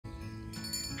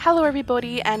Hello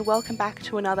everybody and welcome back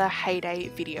to another Heyday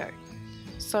video.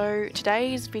 So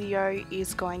today's video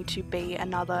is going to be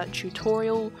another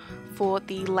tutorial for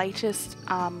the latest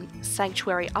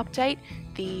Sanctuary update,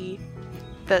 the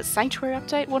Sanctuary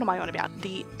update? What am I on about?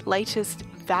 The latest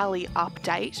Valley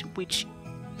update, which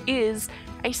is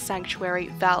a Sanctuary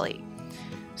Valley.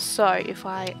 So if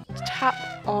I tap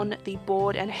on the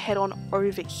board and head on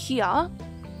over here,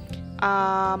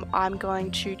 I'm going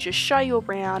to just show you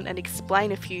around and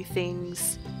explain a few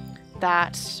things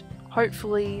that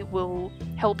hopefully will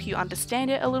help you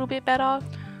understand it a little bit better,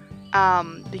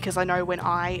 because I know when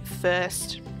I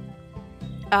first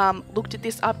looked at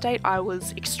this update I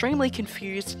was extremely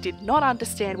confused, did not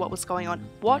understand what was going on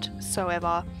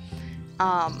whatsoever,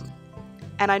 and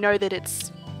I know that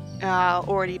it's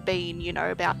already been, you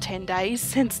know, about 10 days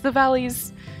since the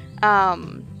Valley's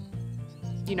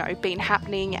you know, been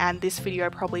happening, and this video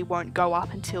probably won't go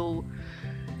up until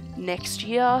next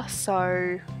year.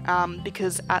 So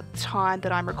because at the time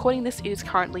that I'm recording this, it is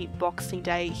currently Boxing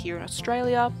Day here in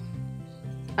Australia,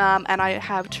 and I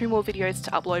have 2 more videos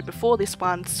to upload before this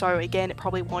one, so again it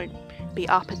probably won't be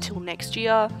up until next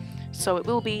year, so it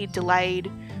will be delayed,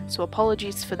 so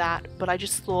apologies for that. But I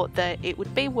just thought that it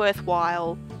would be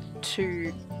worthwhile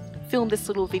to film this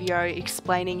little video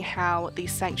explaining how the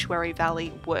Sanctuary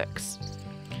Valley works.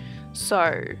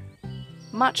 So,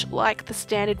 much like the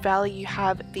standard Valley, you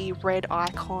have the red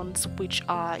icons, which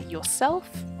are yourself.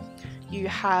 You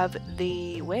have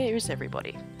the... where is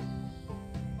everybody?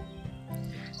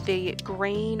 The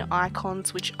green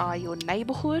icons, which are your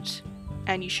neighborhood.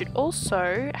 And you should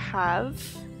also have,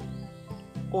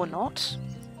 or not,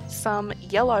 some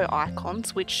yellow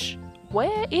icons, which...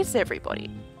 where is everybody?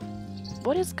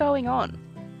 What is going on?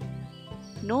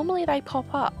 Normally they pop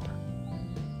up.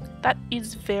 That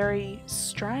is very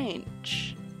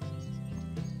strange.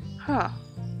 Huh.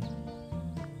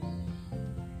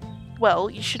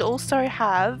 Well, you should also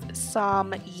have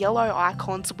some yellow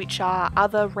icons, which are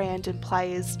other random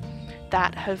players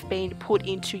that have been put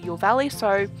into your valley.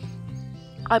 So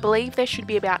I believe there should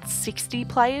be about 60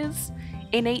 players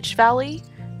in each valley,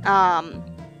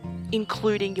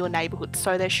 including your neighborhood.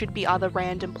 So there should be other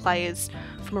random players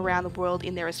from around the world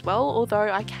in there as well, although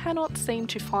I cannot seem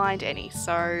to find any,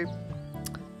 so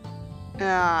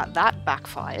that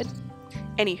backfired.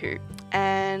 Anywho,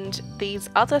 and these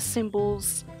other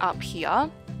symbols up here,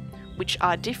 which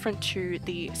are different to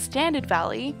the standard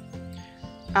valley,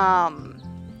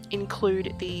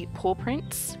 include the paw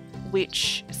prints,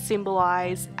 which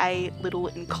symbolize a little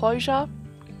enclosure.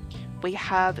 We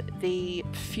have the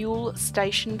fuel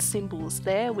station symbols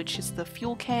there, which is the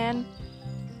fuel can,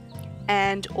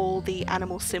 and all the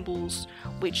animal symbols,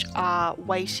 which are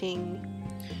waiting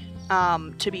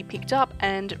to be picked up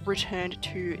and returned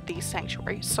to the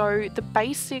sanctuary. So the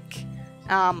basic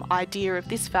idea of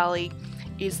this valley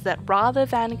is that rather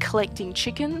than collecting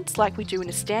chickens like we do in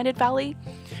a standard valley,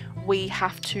 we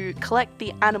have to collect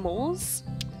the animals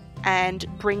and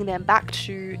bring them back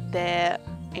to their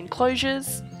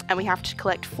enclosures, and we have to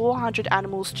collect 400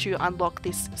 animals to unlock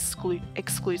this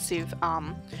exclusive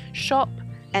shop,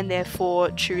 and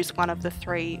therefore choose one of the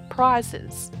 3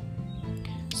 prizes.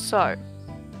 So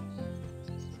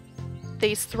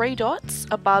these 3 dots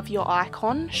above your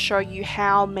icon show you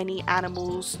how many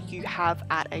animals you have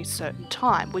at a certain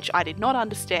time, which I did not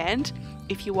understand.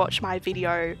 If you watch my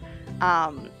video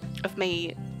of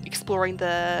me exploring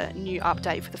the new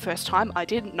update for the first time, I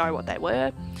didn't know what they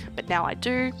were, but now I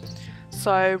do.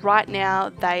 So right now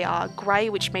they are grey,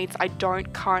 which means I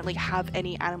don't currently have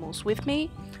any animals with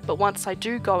me, but once I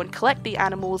do go and collect the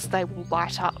animals, they will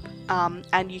light up,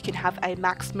 and you can have a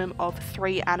maximum of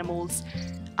 3 animals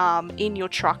in your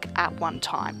truck at one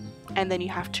time, and then you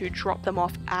have to drop them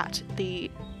off at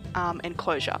the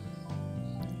enclosure.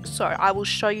 So I will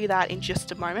show you that in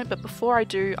just a moment, but before I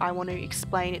do, I want to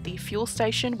explain the fuel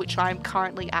station, which I'm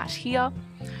currently at here.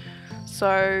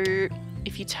 So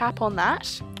if you tap on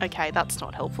that, okay, that's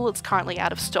not helpful, it's currently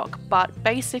out of stock, but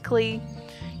basically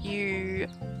you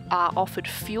are offered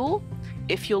fuel.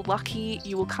 If you're lucky,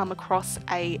 you will come across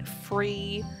a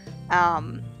free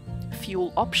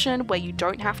fuel option where you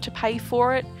don't have to pay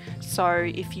for it. So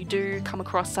if you do come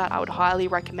across that, I would highly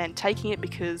recommend taking it,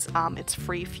 because it's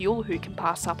free fuel. Who can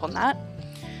pass up on that?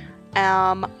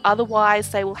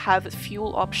 Otherwise, they will have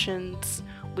fuel options,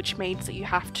 which means that you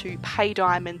have to pay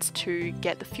diamonds to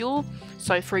get the fuel.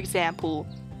 So for example,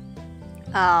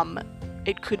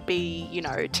 it could be, you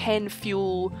know, 10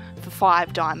 fuel for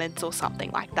 5 diamonds or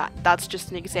something like that. That's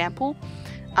just an example.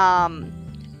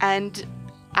 And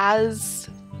as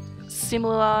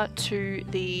similar to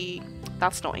the,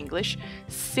 that's not English,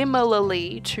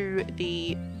 similarly to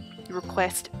the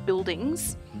request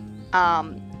buildings,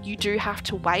 you do have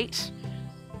to wait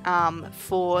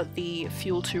for the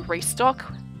fuel to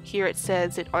restock. Here it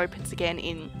says it opens again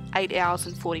in 8 hours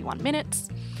and 41 minutes.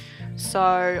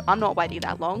 So I'm not waiting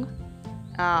that long.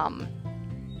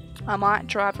 I might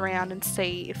drive around and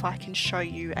see if I can show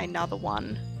you another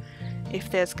one, if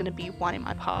there's going to be one in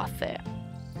my path there.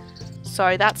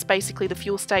 So that's basically the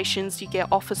fuel stations. You get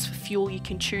offers for fuel. You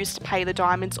can choose to pay the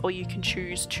diamonds, or you can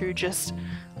choose to just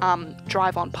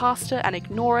drive on past it and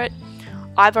ignore it.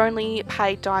 I've only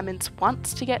paid diamonds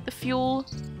once to get the fuel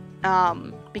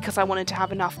because I wanted to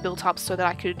have enough built up so that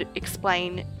I could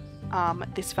explain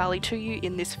this valley to you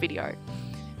in this video.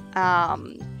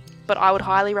 But I would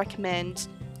highly recommend,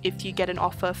 if you get an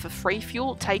offer for free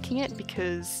fuel, taking it,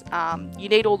 because you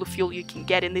need all the fuel you can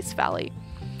get in this valley.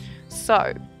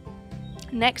 So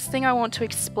next thing I want to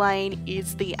explain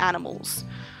is the animals.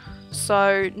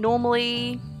 So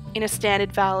normally in a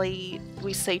standard valley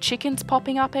we see chickens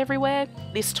popping up everywhere.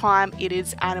 This time it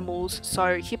is animals,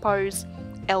 so hippos,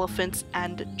 elephants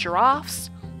and giraffes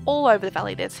all over the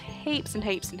valley. There's heaps and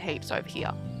heaps and heaps over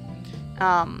here.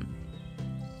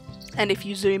 And if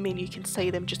you zoom in, you can see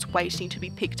them just waiting to be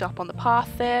picked up on the path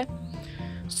there.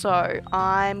 So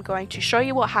I'm going to show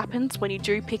you what happens when you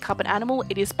do pick up an animal.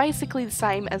 It is basically the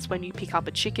same as when you pick up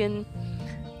a chicken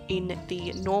in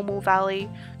the normal valley.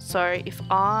 So if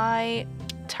I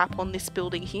tap on this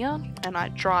building here and I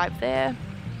drive there,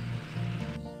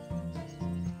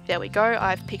 there we go,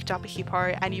 I've picked up a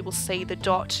hippo, and you will see the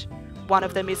dot. One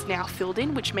of them is now filled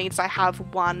in, which means I have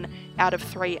 1 out of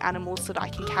 3 animals that I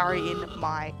can carry in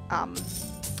my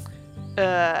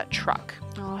truck.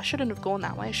 Oh, I shouldn't have gone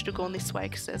that way. I should have gone this way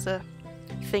because there's a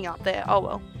thing up there. Oh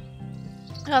well.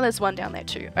 Oh, there's one down there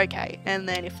too. Okay, and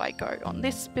then if I go on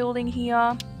this building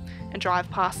here and drive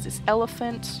past this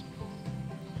elephant,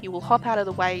 he will hop out of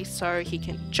the way so he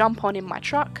can jump on in my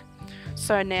truck.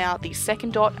 So now the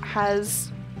second dot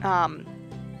has,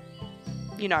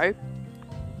 you know,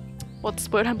 what's the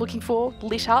word I'm looking for?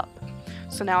 Lit up.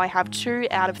 So now I have 2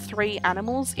 out of 3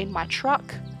 animals in my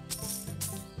truck.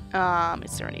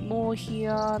 Is there any more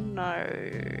here? No.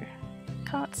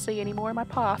 Can't see any more in my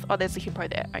path. Oh, there's a hippo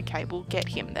there. Okay, we'll get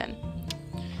him then.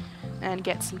 And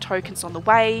get some tokens on the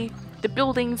way. The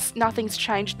buildings, nothing's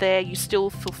changed there. You still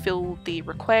fulfill the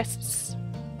requests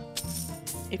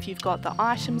if you've got the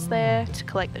items there to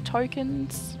collect the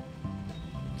tokens.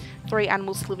 3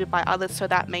 animals delivered by others, so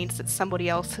that means that somebody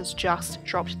else has just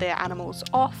dropped their animals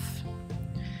off.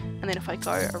 And then if I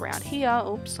go around here,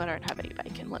 oops, I don't have any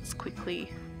bacon. Let's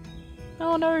quickly...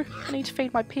 Oh no, I need to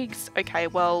feed my pigs. Okay,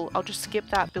 well, I'll just skip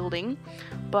that building,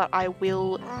 but I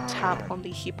will tap on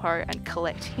the hippo and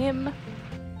collect him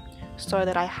so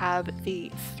that I have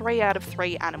the 3 out of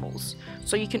 3 animals.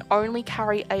 So you can only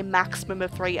carry a maximum of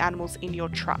 3 animals in your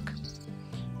truck.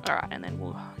 Alright, and then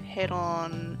we'll head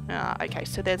on. Okay,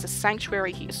 so there's a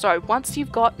sanctuary here. So once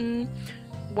you've gotten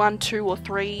 1, 2 or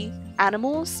 3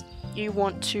 animals, you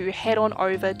want to head on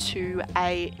over to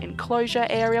a enclosure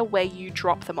area where you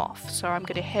drop them off. So I'm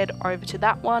going to head over to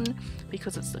that one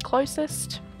because it's the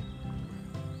closest.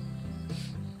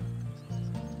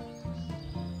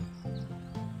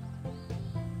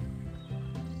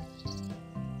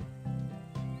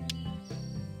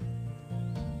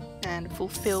 And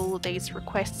fulfill these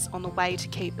requests on the way to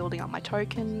keep building up my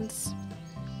tokens.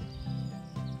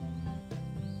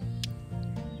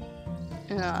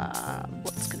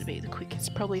 What's going to be the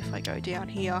quickest? Probably if I go down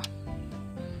here.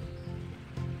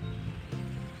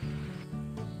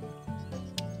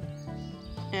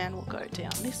 And we'll go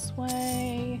down this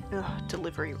way. Ugh,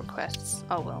 delivery requests.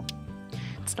 Oh well.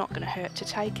 It's not going to hurt to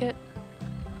take it.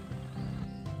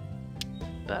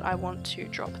 But I want to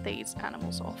drop these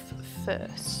animals off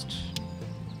first.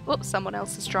 Oops, someone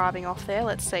else is driving off there.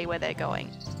 Let's see where they're going.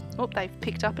 Oh, they've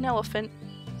picked up an elephant.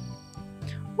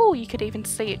 Oh, you could even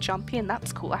see it jump in.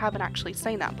 That's cool. I haven't actually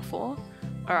seen that before.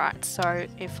 Alright, so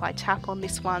if I tap on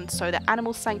this one, so the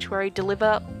animal sanctuary,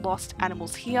 deliver lost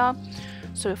animals here.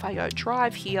 So if I go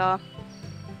drive here.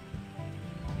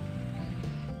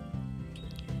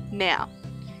 Now,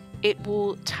 it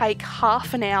will take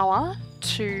half an hour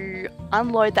to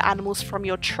unload the animals from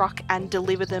your truck and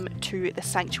deliver them to the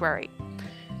sanctuary.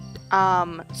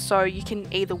 So you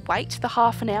can either wait the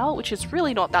half an hour, which is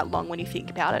really not that long when you think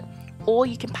about it, or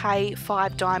you can pay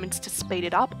 5 diamonds to speed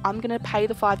it up. I'm going to pay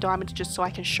the 5 diamonds just so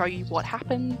I can show you what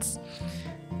happens.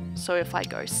 So if I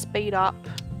go speed up,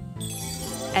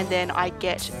 and then I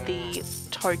get the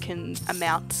token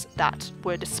amounts that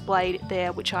were displayed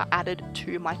there, which are added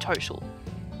to my total.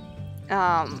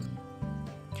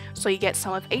 So you get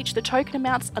some of each. The token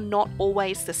amounts are not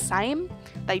always the same.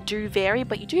 They do vary,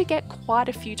 but you do get quite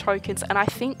a few tokens, and I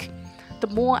think the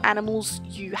more animals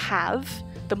you have,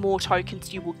 the more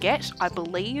tokens you will get, I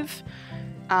believe.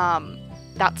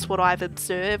 That's what I've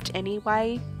observed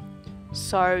anyway.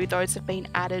 So those have been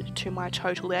added to my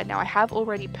total there. Now I have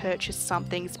already purchased some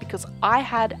things because I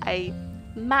had a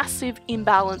massive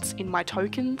imbalance in my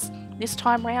tokens this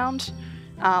time round,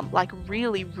 like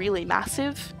really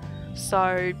massive.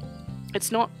 So it's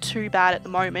not too bad at the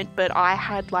moment, but I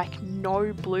had like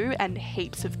no blue and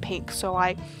heaps of pink, so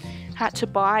I had to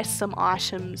buy some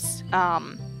items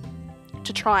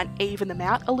to try and even them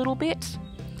out a little bit.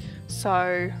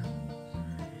 So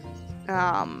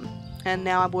and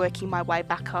now I'm working my way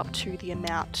back up to the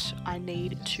amount I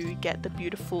need to get the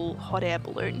beautiful hot air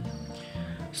balloon.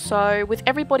 So with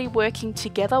everybody working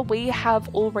together, we have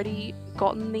already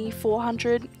gotten the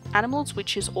 400 animals,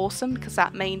 which is awesome because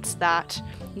that means that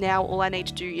now all I need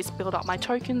to do is build up my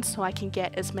tokens so I can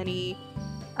get as many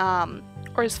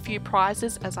or as few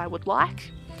prizes as I would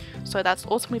like. So that's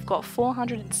awesome. We've got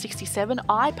 467.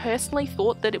 I personally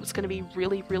thought that it was going to be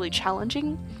really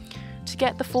challenging to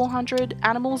get the 400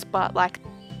 animals, but like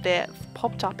they're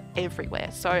popped up everywhere.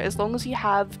 So as long as you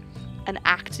have an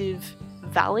active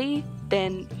valley,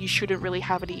 then you shouldn't really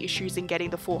have any issues in getting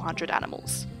the 400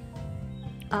 animals.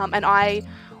 And I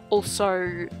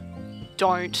also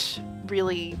don't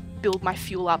really build my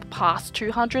fuel up past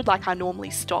 200, like I normally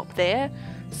stop there.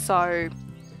 So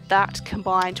that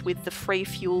combined with the free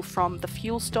fuel from the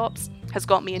fuel stops has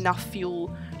got me enough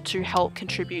fuel to help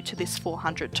contribute to this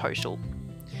 400 total.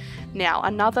 Now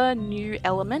another new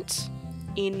element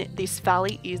in this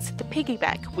valley is the piggy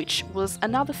bank, which was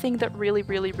another thing that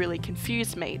really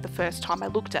confused me the first time I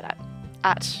looked at it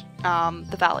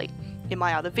the valley in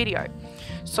my other video.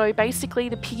 So basically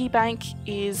the piggy bank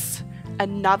is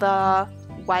another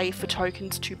way for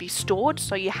tokens to be stored.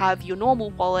 So you have your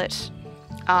normal wallet,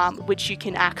 which you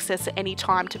can access at any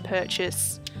time to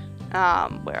purchase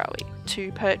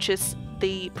to purchase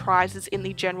the prizes in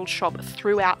the general shop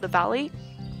throughout the valley,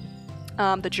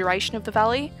 the duration of the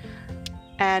valley.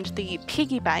 And the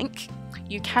piggy bank,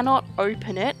 you cannot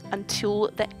open it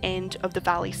until the end of the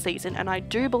valley season, and I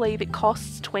do believe it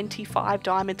costs 25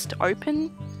 diamonds to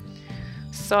open.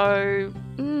 So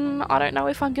I don't know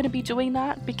if I'm going to be doing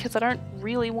that because I don't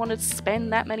really want to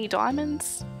spend that many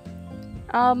diamonds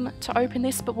to open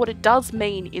this. But what it does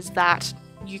mean is that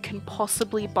you can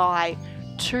possibly buy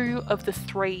 2 of the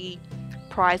 3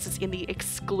 prizes in the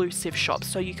exclusive shop.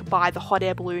 So you could buy the hot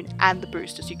air balloon and the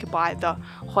boosters. You could buy the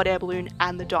hot air balloon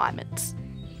and the diamonds,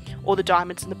 or the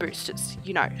diamonds and the boosters,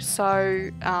 you know. So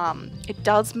it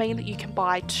does mean that you can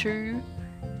buy 2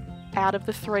 out of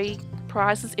the 3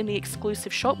 prizes in the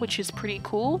exclusive shop, which is pretty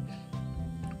cool.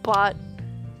 But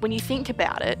when you think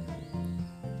about it,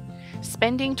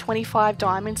 spending 25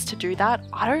 diamonds to do that,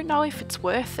 I don't know if it's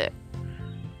worth it.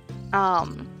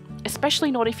 Especially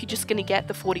not if you're just going to get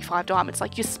the 45 diamonds.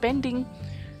 Like you're spending,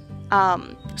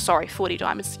 40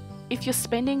 diamonds. If you're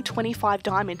spending 25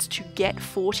 diamonds to get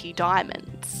 40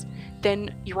 diamonds,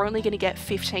 then you're only going to get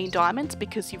 15 diamonds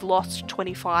because you've lost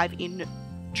 25 in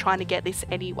trying to get this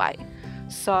anyway.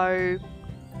 So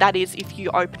that is if you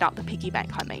open up the piggy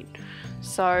bank, I mean.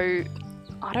 So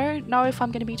I don't know if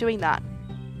I'm going to be doing that.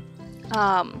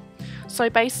 So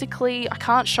basically, I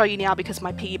can't show you now because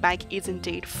my piggy bank is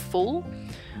indeed full.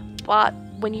 But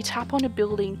when you tap on a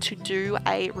building to do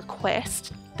a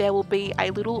request, there will be a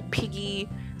little piggy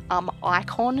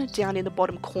icon down in the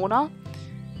bottom corner.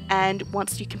 And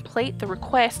once you complete the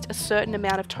request, a certain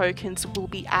amount of tokens will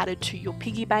be added to your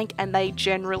piggy bank, and they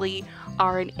generally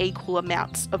are in equal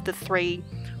amounts of the 3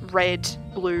 red,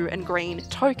 blue and green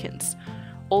tokens.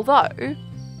 Although,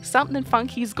 something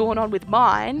funky is going on with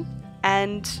mine,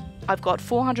 and I've got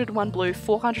 401 blue,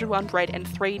 401 red and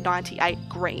 398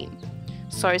 green.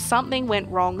 So something went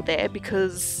wrong there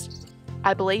because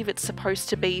I believe it's supposed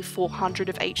to be 400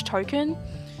 of each token,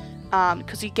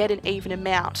 because you get an even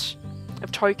amount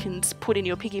of tokens put in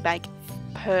your piggy bank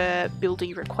per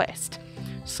building request.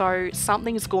 So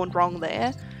something's gone wrong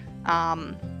there,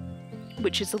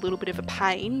 which is a little bit of a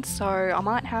pain. So I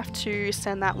might have to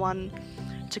send that one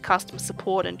to customer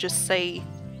support and just see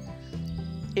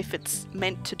if it's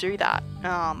meant to do that.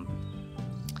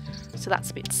 So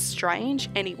that's a bit strange.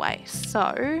 Anyway,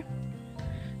 so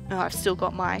I've still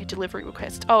got my delivery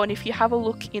request. Oh, and if you have a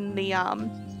look in the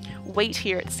wheat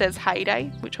here, it says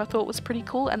Heyday, which I thought was pretty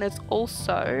cool. And there's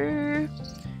also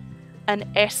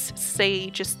an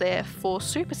SC just there for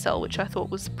Supercell, which I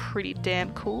thought was pretty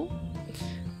damn cool.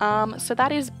 So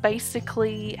that is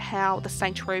basically how the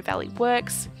Sanctuary Valley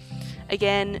works.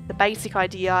 Again, the basic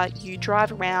idea, you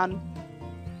drive around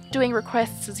doing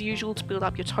requests as usual to build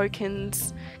up your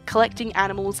tokens, collecting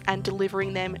animals and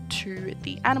delivering them to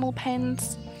the animal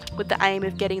pens, with the aim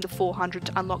of getting the 400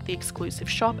 to unlock the exclusive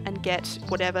shop and get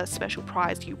whatever special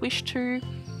prize you wish to.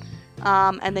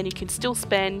 And then you can still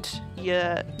spend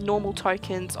your normal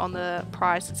tokens on the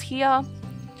prizes here.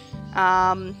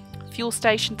 Fuel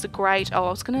stations are great. Oh, I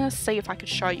was gonna see if I could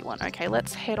show you one. Okay,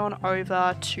 let's head on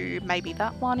over to maybe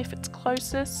that one if it's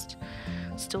closest.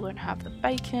 Still don't have the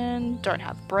bacon, don't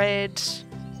have bread.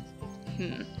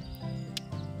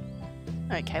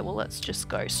 Okay, well let's just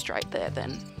go straight there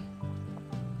then.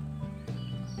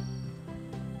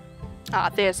 Ah,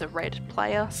 there's a red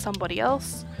player, somebody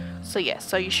else. So yeah,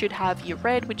 so you should have your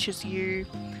red, which is you,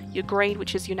 your green,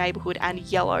 which is your neighborhood, and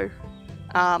yellow,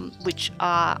 which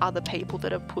are other people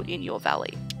that have put in your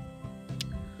valley.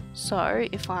 So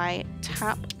if I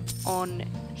tap on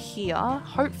here,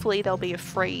 hopefully there'll be a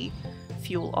free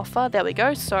fuel offer. There we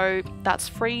go, so that's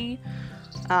free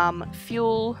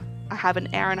fuel. I have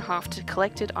an hour and a half to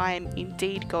collect it. I am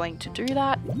indeed going to do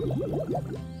that.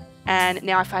 And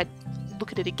now if I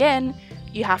look at it again,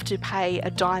 you have to pay a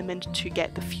diamond to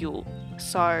get the fuel.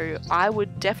 So I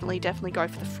would definitely go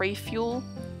for the free fuel.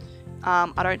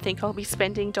 I don't think I'll be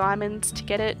spending diamonds to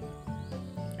get it.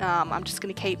 I'm just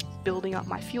going to keep building up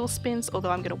my fuel spins,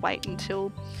 although I'm going to wait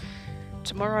until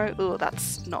tomorrow. Oh,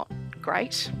 that's not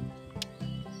great.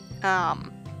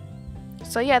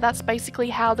 So yeah, that's basically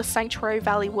how the Sanctuary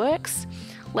Valley works.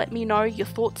 Let me know your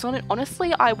thoughts on it.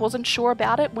 Honestly, I wasn't sure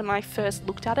about it when I first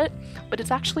looked at it, but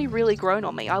it's actually really grown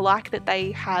on me. I like that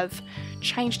they have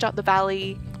changed up the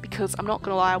valley, because I'm not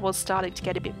gonna lie, I was starting to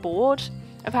get a bit bored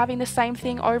of having the same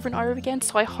thing over and over again.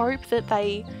 So I hope that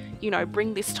they, you know,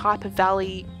 bring this type of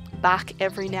valley back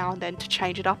every now and then to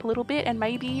change it up a little bit, and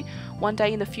maybe one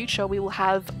day in the future we will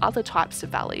have other types of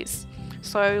valleys.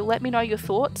 So let me know your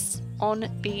thoughts on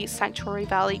the Sanctuary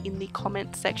Valley in the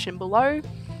comment section below.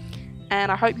 And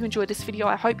I hope you enjoyed this video.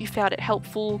 I hope you found it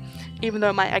helpful, even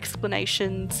though my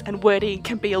explanations and wording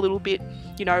can be a little bit,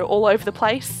 you know, all over the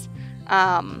place.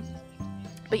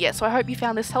 But yeah, so I hope you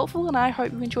found this helpful, and I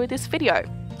hope you enjoyed this video.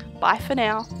 Bye for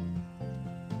now.